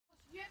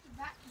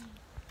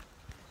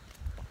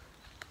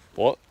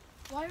What?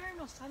 Why are you wearing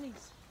my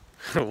sunnies?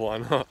 Why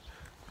not?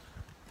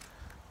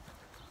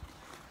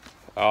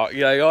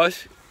 Yeah,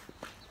 guys.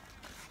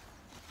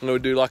 I'm gonna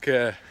do like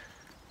a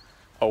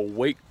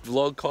week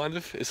vlog kind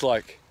of. It's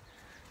like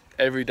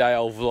every day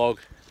I'll vlog,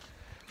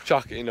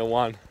 chuck it into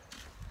one,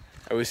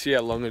 and we'll see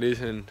how long it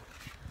is. And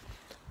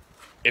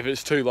if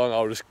it's too long,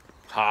 I'll just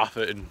half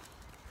it and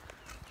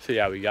see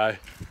how we go.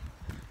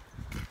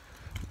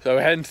 So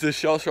we're heading to the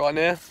shops right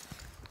now.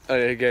 I'm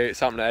gonna go get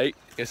something to eat,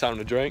 get something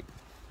to drink.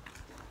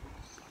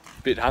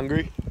 Bit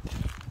hungry.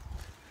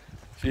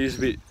 She's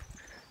a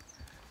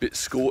bit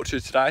scorcher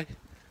today,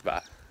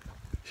 but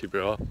she'll be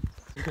alright.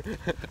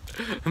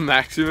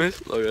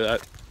 Maximus, look at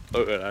that,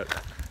 look at that.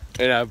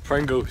 And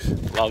Pringles,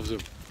 loves them.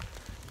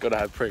 Gotta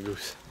have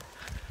Pringles.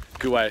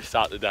 Good way to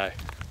start the day.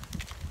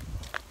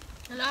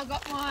 And I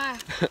got my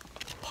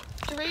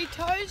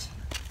Doritos,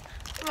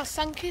 my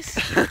Sunkiss.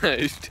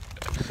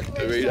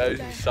 Doritos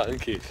and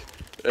Sunkiss.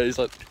 It's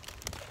like,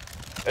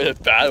 it's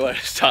a bad way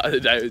to start the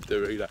day with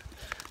Doritos.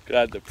 Could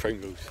have the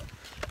Pringles.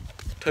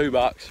 $2,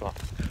 man.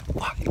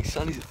 Fucking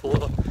Sunny's at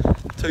 $4.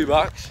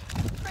 $2.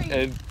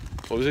 And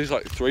what was this,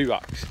 like $3?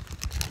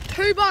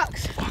 $2.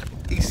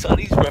 Fucking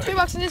Sunny's, bro.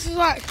 $2, and this was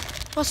like,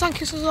 my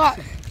Sunkiss was like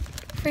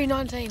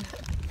 $3.19.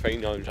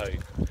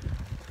 $3.19.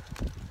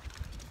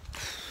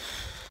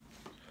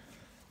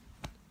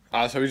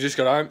 So we just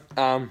got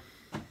home.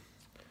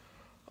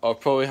 I'll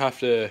probably have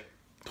to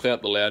clean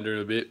up the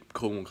laundry a bit.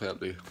 Cool and clean up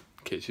the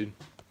kitchen.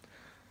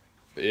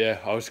 But yeah,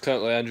 I'll just clean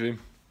up the laundry,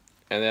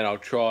 and then I'll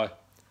try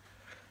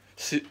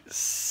see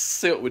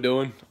what we're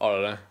doing. I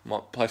don't know.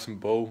 Might play some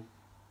ball.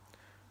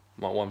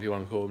 Might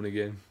 1v1 Corbin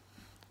again.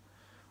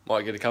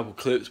 Might get a couple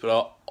clips,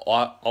 but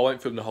I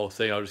won't film the whole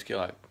thing. I'll just get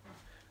like a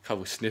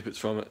couple snippets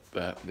from it.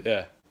 But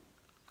yeah.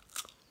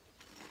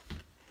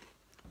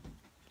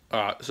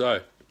 Alright, so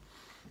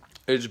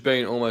it's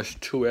been almost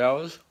 2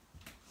 hours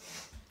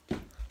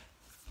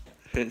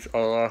since I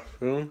last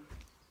filmed.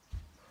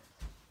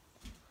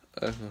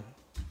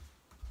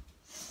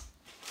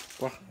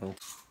 What?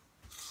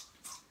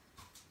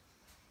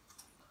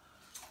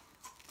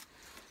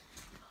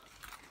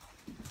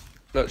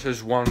 That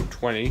says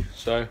 1:20,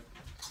 so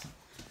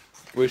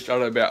we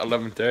started about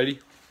 11:30.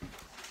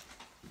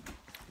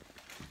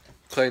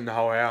 Cleaned the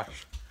whole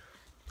house.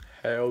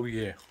 Hell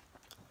yeah.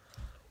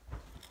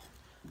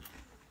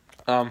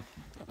 That's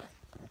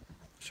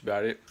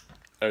about it.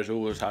 That's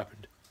all that's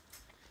happened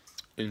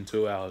in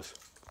 2 hours.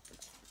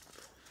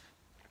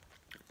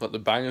 Got the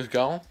bangers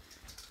going.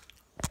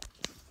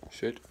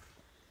 Shit.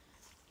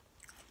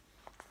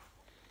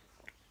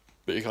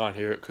 But you can't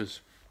hear it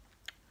because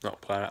I'm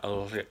not playing it,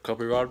 otherwise I get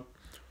copyrighted.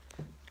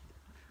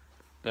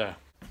 Yeah.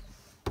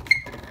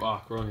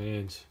 Fuck, wrong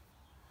hands.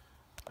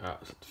 Alright,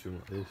 let's have to film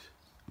like this.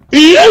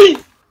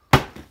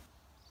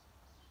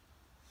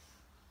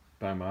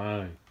 Bang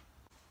bang.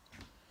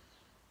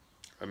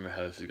 I don't know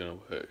how this is gonna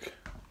work.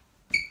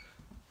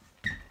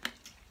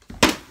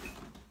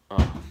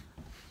 Oh.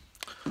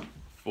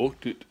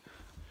 Fucked it.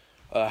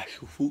 I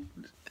fucked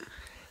it.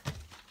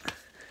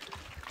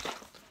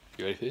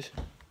 You ready for this?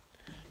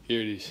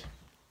 Here it is.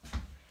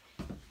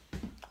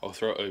 I'll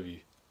throw it over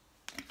you.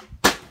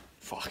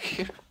 Fuck.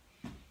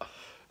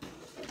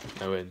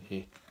 No in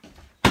here.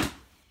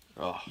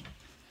 Oh.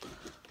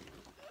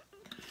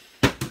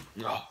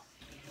 Oh.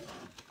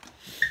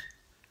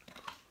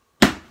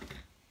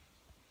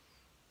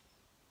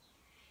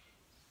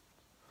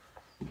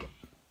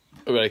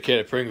 About a can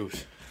of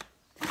Pringles.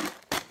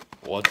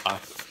 What? I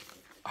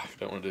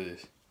don't want to do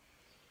this.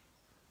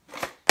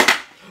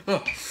 Oh,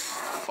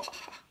 fuck.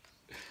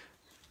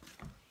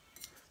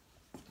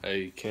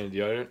 A can of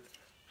deodorant.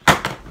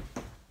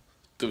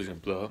 It was gonna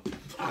blow up.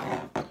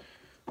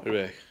 What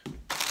about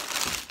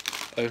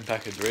open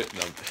pack of Doritos?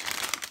 No,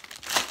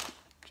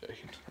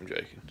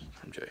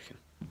 I'm joking.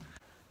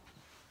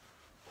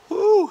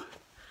 Woo!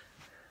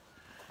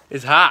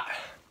 It's hot.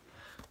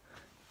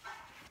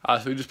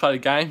 So we just played a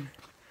game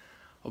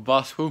of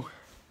basketball.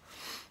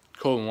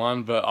 Corbin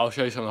won, but I'll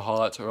show you some of the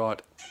highlights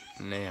right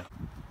now.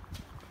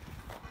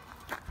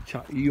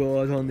 Chuck you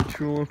guys on the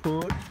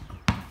tripod.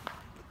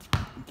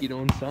 Get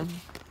on, son.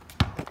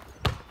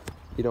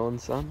 Get on,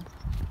 son.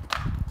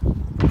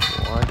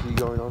 Why are you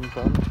going on,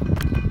 son?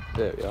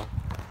 There we are.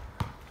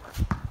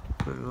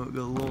 We've got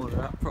to line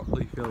that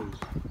properly, fellas.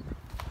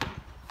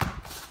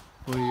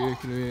 What do you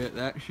reckon about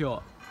that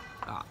shot?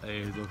 Ah,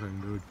 there's looking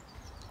good.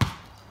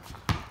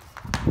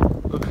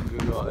 Looking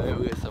good right there.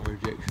 We'll get some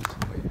rejections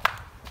for you.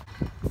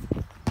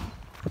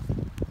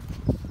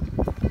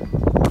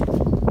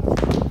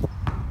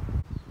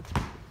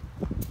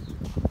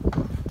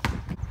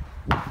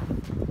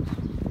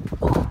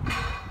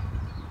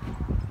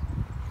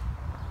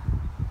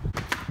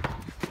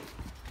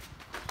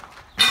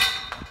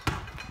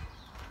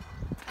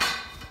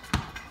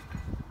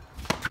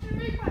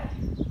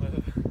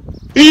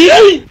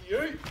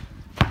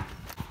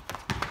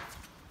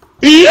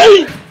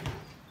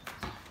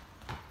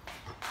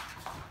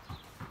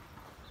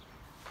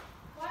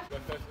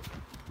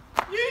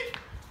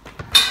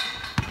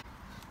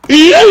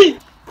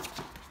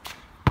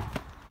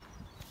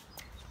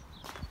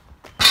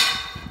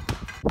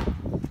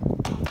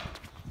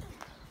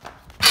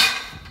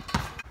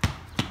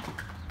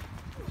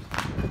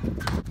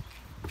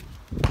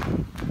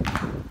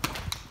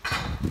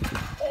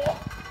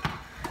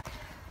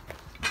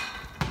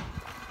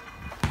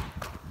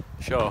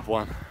 show off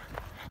one.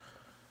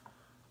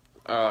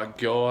 Alright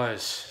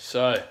guys,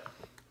 so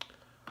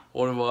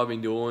what have I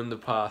been doing the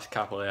past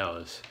couple of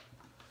hours?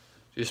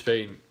 Just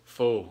been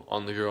full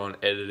on the grind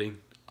editing.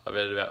 I've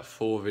edited about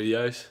 4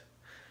 videos.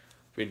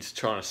 Been just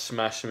trying to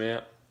smash them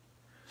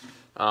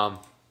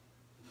out.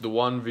 The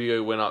one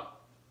video went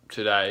up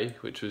today,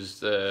 which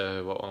was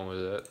the, what one was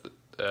it?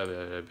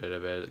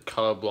 The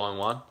colourblind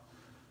one.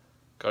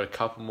 Got a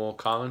couple more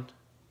coming.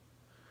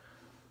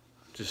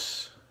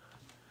 Just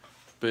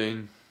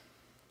been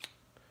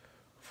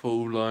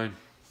full blown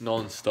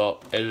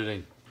non-stop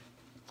editing,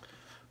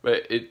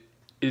 but it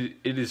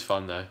is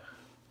fun though.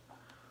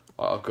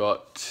 I've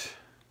got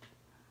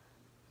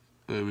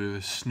a bit of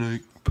a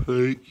sneak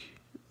peek.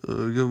 Got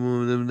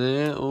one of them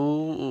there.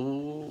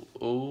 Oh.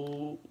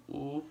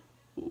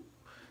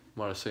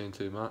 Might have seen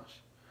too much.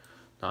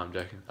 No, I'm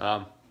joking.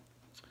 Yeah,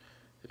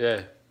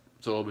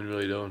 that's all I've been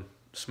really doing.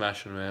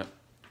 Smashing them out.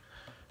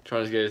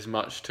 Trying to get as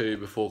much too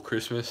before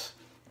Christmas.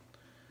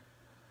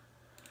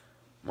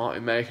 Might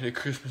be making a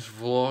Christmas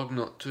vlog,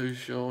 not too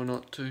sure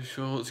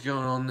what's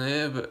going on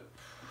there, but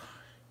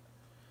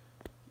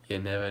you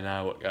never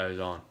know what goes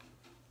on.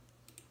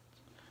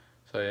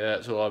 So yeah,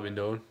 that's all I've been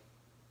doing.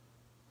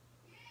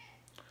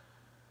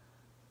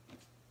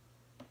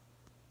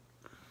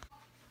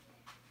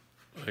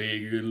 Oh,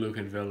 you good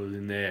looking fellas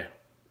in there.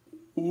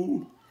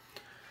 Ooh.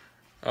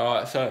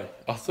 Alright, so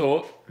I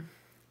thought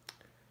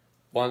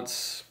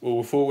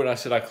before when I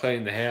said I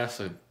cleaned the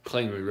house, I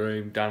cleaned my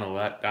room, done all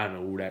that.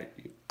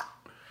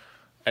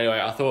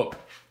 Anyway, I thought,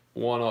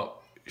 why not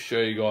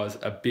show you guys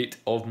a bit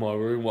of my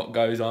room, what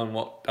goes on,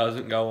 what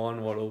doesn't go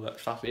on, what all that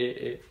stuff.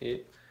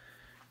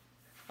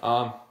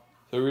 So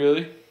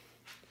really,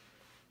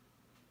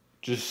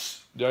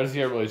 just the only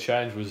thing I really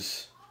changed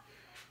was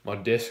my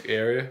desk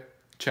area.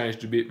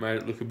 Changed a bit, made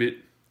it look a bit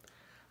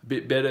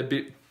better, a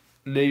bit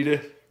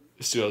neater.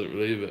 It still doesn't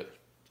really, but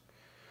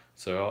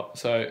so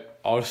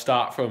I'll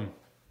start from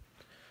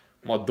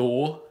my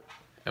door,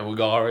 and we'll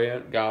go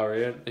around,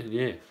 and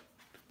yeah.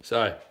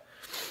 So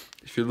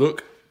if you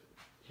look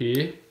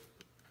here,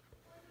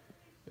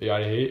 we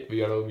got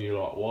all my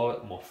like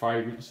wallet, my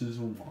fragrances,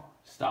 all my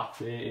stuff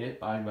there. Yeah,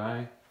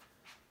 bang.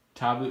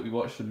 Tablet, we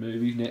watch the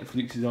movies.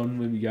 Netflix is on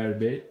when we go to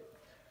bed.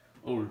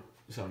 Or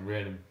some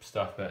random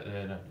stuff back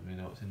there. I don't really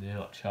know what's in there,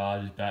 like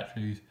chargers,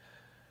 batteries.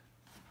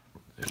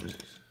 It's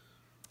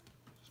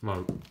my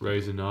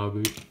Razer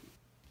Nabu.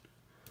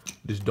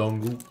 This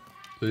dongle.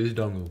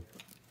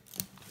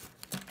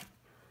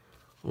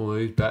 All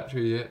these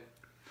batteries, yeah.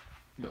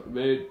 Got the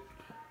bed.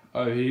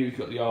 Over here we've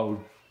got the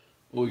all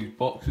these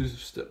boxes of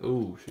stuff.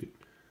 Oh shit.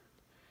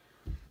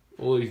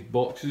 All these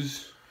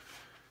boxes.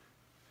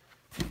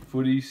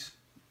 Footies.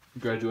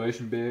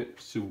 Graduation bear.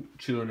 Still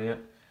chilling out.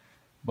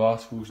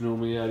 Basketball's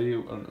normally out here.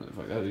 I don't know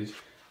what that is.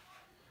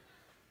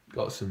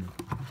 Got some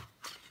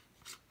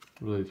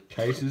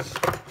cases.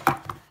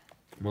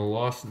 My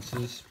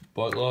licenses.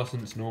 Bike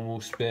license,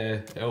 normal,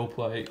 spare, L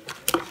plate,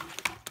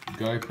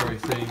 GoPro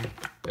thing,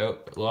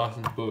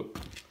 license book.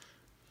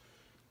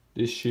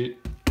 This shit.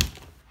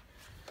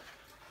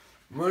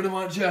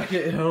 My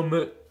jacket,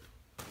 helmet,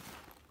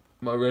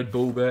 my Red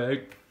Bull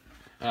bag.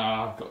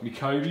 I've got my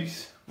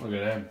Kobe's. Look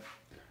at them.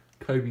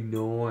 Kobe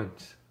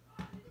 9s.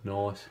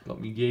 Nice. Got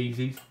my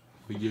Yeezys.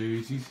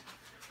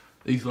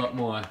 These like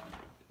my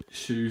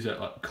shoes that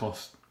like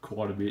cost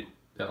quite a bit.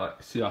 That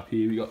like sit up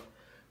here. We got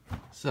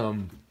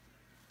some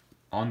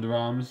Under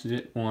Armours,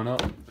 yeah, why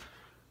not?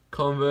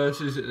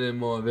 Converses, and then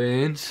my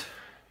Vans.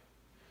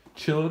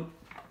 Chilling.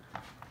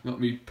 Got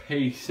me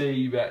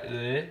PC back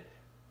there.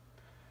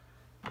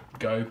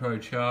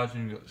 GoPro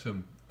charging, got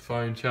some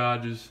phone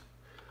chargers.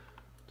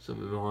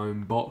 Some of my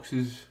own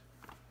boxes.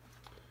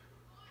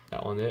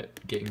 That one there,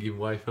 getting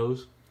giveaway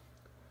fellas.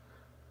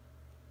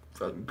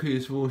 Fucking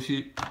PS4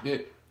 shit, yeah.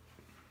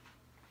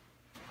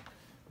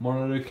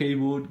 Monitor,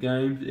 keyboard,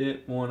 games, yeah,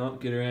 why not,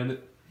 get around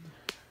it.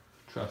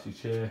 Trusty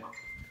chair.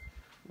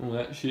 All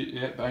that shit,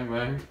 yeah, bang,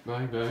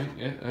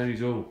 yeah, that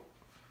is all.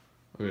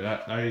 Look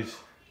at that is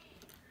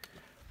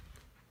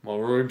my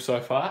room so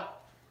far.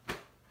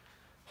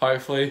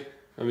 Hopefully,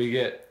 when we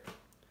get a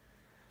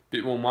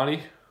bit more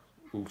money,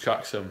 we'll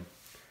chuck some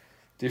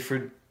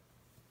different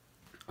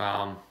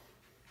items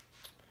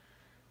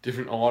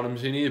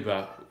in here,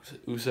 but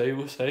we'll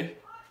see.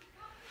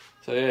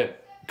 So yeah,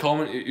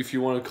 comment if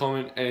you want to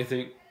comment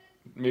anything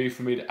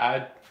for me to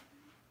add.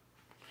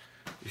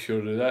 Be sure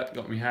to do that.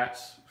 Got me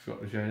hats.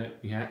 Forgot to show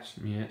that. Me hats.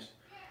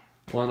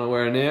 One I'm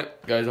wearing now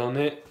goes on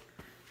there.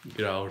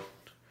 Good old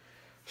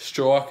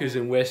Strikers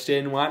and West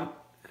End one,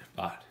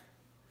 but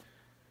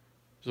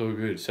it's all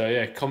good. So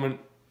yeah, comment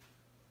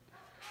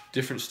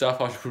different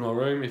stuff I should put in my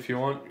room if you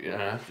want. You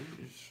know,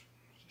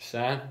 just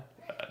saying.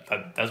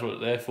 That's what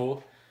it's there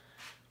for.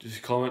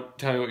 Just comment,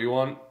 tell me what you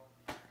want,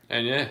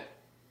 and yeah.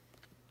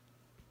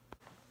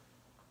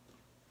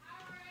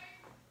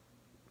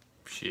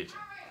 Shit.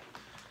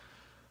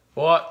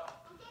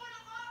 What? I'm going to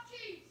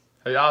Archie's.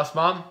 Have you asked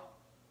Mum?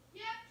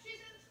 Yep, she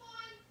said it's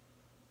fine.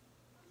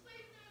 I'm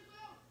sleeping there as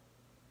well.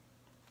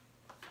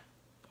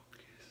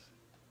 Fuck yes.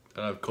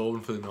 And I've called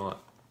him for the night.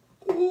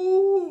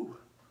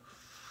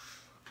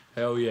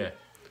 Hell yeah.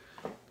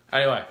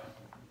 Anyway,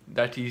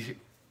 that is,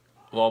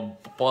 well,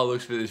 by the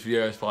looks of it, this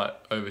video is like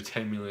over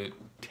 10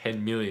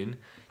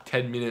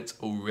 minutes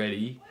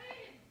already.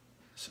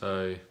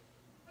 So,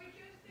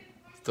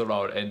 thought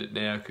I would end it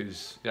now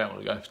because you don't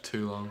want to go for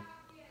too long.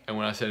 And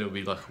when I said it would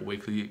be like a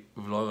weekly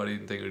vlog, I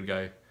didn't think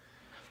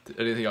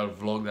I'd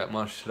vlog that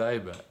much today,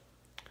 but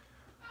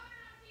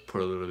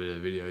put a little bit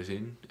of videos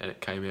in and it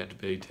came out to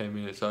be 10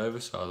 minutes over,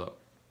 so I thought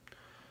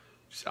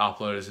just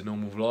upload as a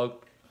normal vlog.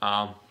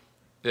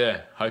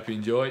 Yeah, hope you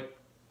enjoyed.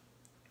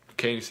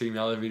 Keen to see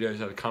the other videos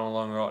that are coming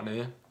along right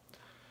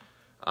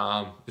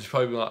now. This is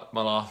probably like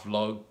my last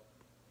vlog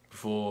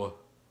before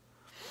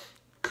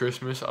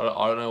Christmas. I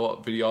don't know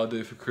what video I'll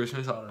do for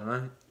Christmas, I don't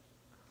know.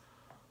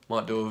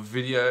 Might do a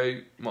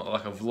video,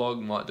 like a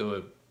vlog, might do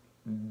a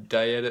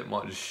day edit,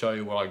 might just show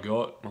you what I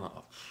got.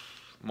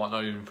 Might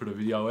not even put a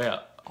video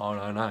out. I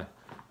don't know.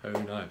 Who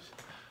knows?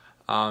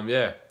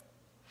 Yeah.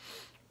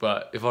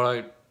 But if I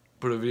don't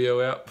put a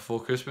video out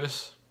before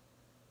Christmas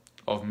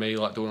of me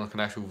like doing like an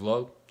actual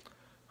vlog,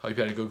 hope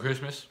you had a good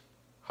Christmas.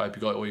 Hope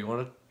you got what you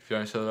wanted. If you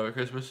don't celebrate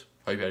Christmas,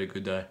 hope you had a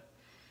good day.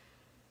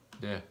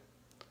 Yeah.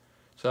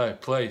 So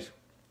please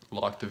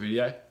like the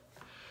video.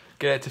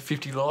 Get it to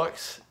 50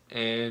 likes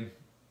and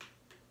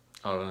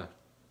I don't know.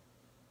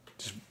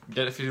 Just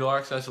get it 50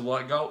 likes, that's a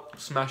like goal.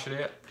 Smash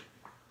it out.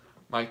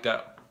 Make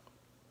that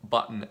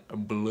button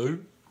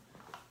blue.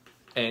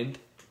 And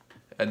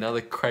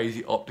another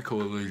crazy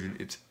optical illusion.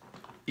 It's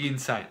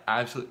insane.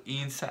 Absolutely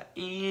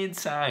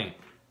insane.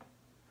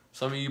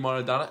 Some of you might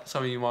have done it,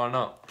 some of you might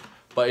not.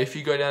 But if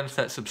you go down to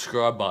that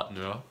subscribe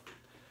button, right?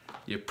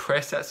 You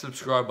press that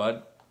subscribe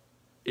button,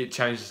 it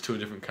changes to a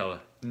different colour.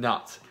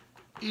 Nuts.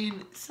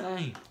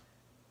 Insane.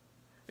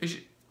 It's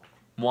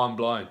mind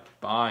blown.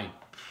 Bang.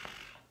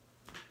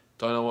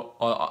 Don't know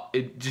what.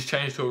 It just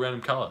changed to a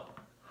random colour.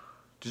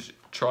 Just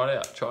try it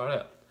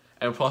out.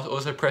 And plus,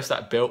 also press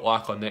that bell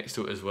icon next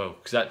to it as well,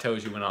 because that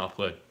tells you when I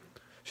upload.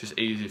 It's just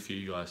easier for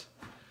you guys.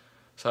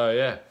 So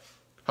yeah,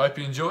 hope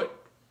you enjoy.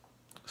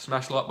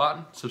 Smash the like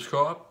button,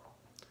 subscribe,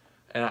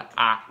 and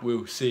I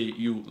will see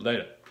you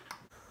later.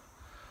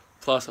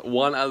 Plus,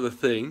 one other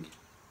thing.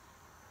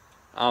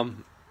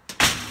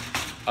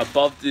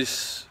 Above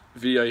this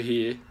video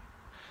here,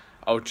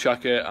 I'll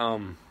chuck a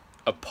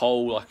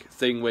poll like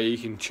thing where you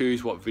can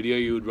choose what video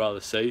you would rather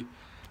see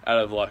out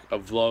of like a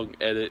vlog,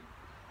 edit,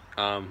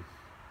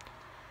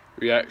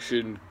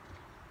 reaction,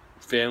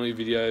 family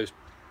videos,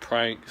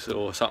 pranks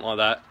or something like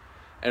that.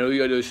 And all you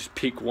gotta do is just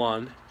pick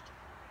one,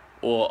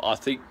 or I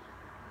think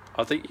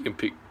you can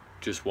pick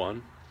just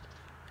one.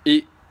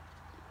 If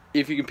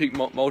you can pick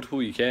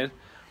multiple, you can,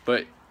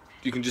 but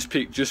you can just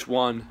pick just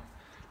one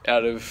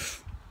out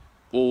of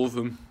all of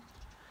them,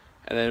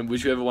 and then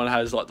whichever one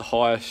has like the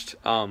highest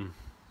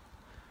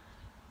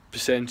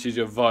percentage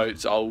of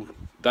votes,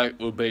 that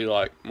will be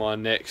like my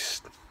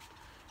next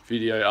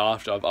video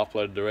after I've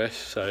uploaded the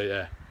rest. So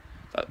yeah,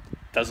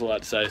 that's all I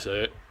had to say.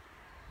 So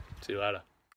see you later.